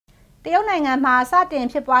တရုတ်နိုင်ငံမှာစတင်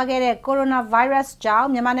ဖြစ်ပွားခဲ့တဲ့ကိုရိုနာဗိုင်းရပ်စ်ကြောင့်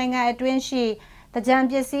မြန်မာနိုင်ငံအတွင်းရှိတကြံ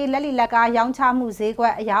ပစ္စည်းလက်လီလက်ကားရောင်းချမှုဈေးကွ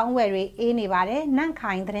က်အယောင်းအဝယ်တွေအေးနေပါတယ်။နန့်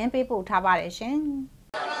ခိုင်သတင်းပေးပို့ထားပါတယ်ရှင်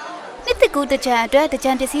။နှစ်တကူတကြံအတွက်တ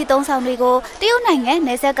ကြံပစ္စည်းသုံးဆောင်တွေကိုတရုတ်နိုင်ငံန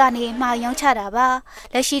ယ်စပ်ကနေမှာရောင်းချတာပါ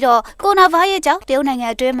။လက်ရှိတော့ကိုရိုနာဗိုင်းရပ်စ်ကြောင့်တရုတ်နိုင်ငံ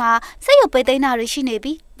အတွင်းမှာစိတ်ရုပ်ပိတ်သိမ်းတာတွေရှိနေ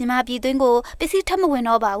ပြီးမြန်မာပြည်တွင်းကိုပစ္စည်းထပ်မဝင်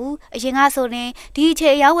တော့ပါဘူး။အရင်ကဆိုရင်ဒီအခြေ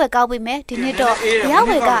အယောင်းဝယ်ကောက်ပြီးမယ်ဒီနှစ်တော့အယောင်း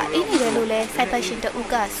ဝယ်ကအင်းနေတယ်လို့လည်းစိုက်ပတ်ရှင်တဦး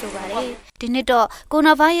ကဆိုပါတယ်။ဒီနှစ်တော့ကိုရို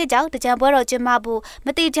နာဗိုင်းရပ်စ်ကြောင့်တကြံပွဲတော်ကျင်းပဖို့မ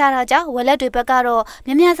တိကျတာကြောင့်ဝယ်လက်တွေဘက်ကတော့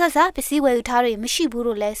မြများဆဆပစ္စည်းဝယ်ယူထားတွေမရှိဘူး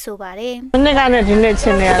လို့လည်းဆိုပါတယ်။ဒီနှစ်ကနဲ့ဒီနှစ်ချ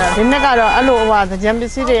င်းနေရတော့ဒီနှစ်ကတော့အဲ့လိုဟိုတကြံပ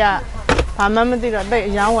စ္စည်းတွေကဘာမှမသိတော့တိတ်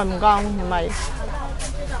အယောင်းဝယ်မကောင်းဘူးညီမကြီး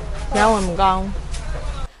။ရောင်းဝယ်မကောင်း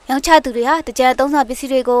ရောင်းချသူတွေဟာတကြံသုံးဆောင်ပစ္စ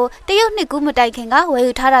ည်းတွေကိုတရုတ်နှစ်ကူးမတိုင်ခင်ကဝယ်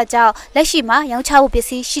ယူထားတာကြောင့်လက်ရှိမှာရောင်းချဖို့ပစ္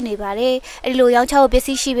စည်းရှိနေပါတယ်။အဲဒီလိုရောင်းချဖို့ပစ္စ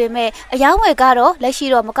ည်းရှိပေမဲ့အယောင်းဝယ်ကတော့လက်ရှိ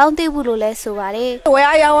တော့မကောင်းသေးဘူးလို့လည်းဆိုပါတယ်။ဝယ်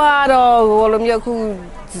အယောင်းကတော့ဟိုလိုမျိုးခု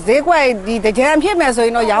ဈေးကွက်ဒီတကြံဖြစ်မယ်ဆိုရ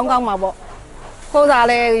င်တော့ရောင်းကောင်းမှာပေါ့။ကိုယ်စား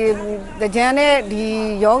လဲတကြံနဲ့ဒီ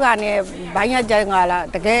ယောဂနဲ့ဘိုင်းရကြင်ကလာ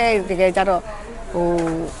တကယ်ကြတော့ဟို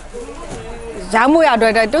ရောင်းမှုရအတွ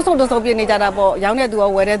က်တွတ်ဆုံပြနေကြတာပေါ့။ရောင်းတဲ့သူ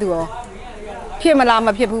ရောဝယ်တဲ့သူရောဖြစ်မလားမ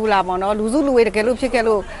ဖြစ်ဘူးလားပေါ့နော်လူစုလူဝေးတကယ်လို့ဖြစ်ခဲ့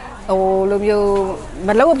လို့ဟိုလိုမျိုးမ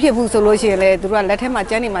လုပ်ဖြစ်ဘူးဆိုလို့ရှိရင်လေသူတို့ကလက်ထဲမှာ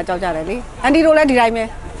ကျန်းနေမှာကြောက်ကြတယ်လေအန်တီတို့လည်းဒီတိုင်းပဲန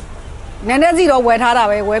ည်းနည်းစီတော့ဝယ်ထားတာ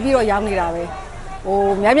ပဲဝယ်ပြီးတော့ရောင်းနေတာပဲဟို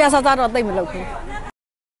များဆဆတော့သိပ်မလုပ်ဘူး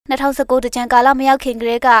2019တကြံကာလမရောက်ခင်က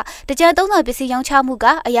တည်းကတကြံသုံးဆောင်ပစ္စည်းရောင်းချမှုက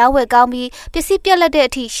အယောင်းဝယ်ကောင်းပြီးပစ္စည်းပြက်လက်တဲ့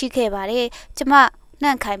အထိရှိခဲ့ပါတယ်ကျမနှ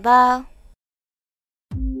န့်ခိုင်ပါ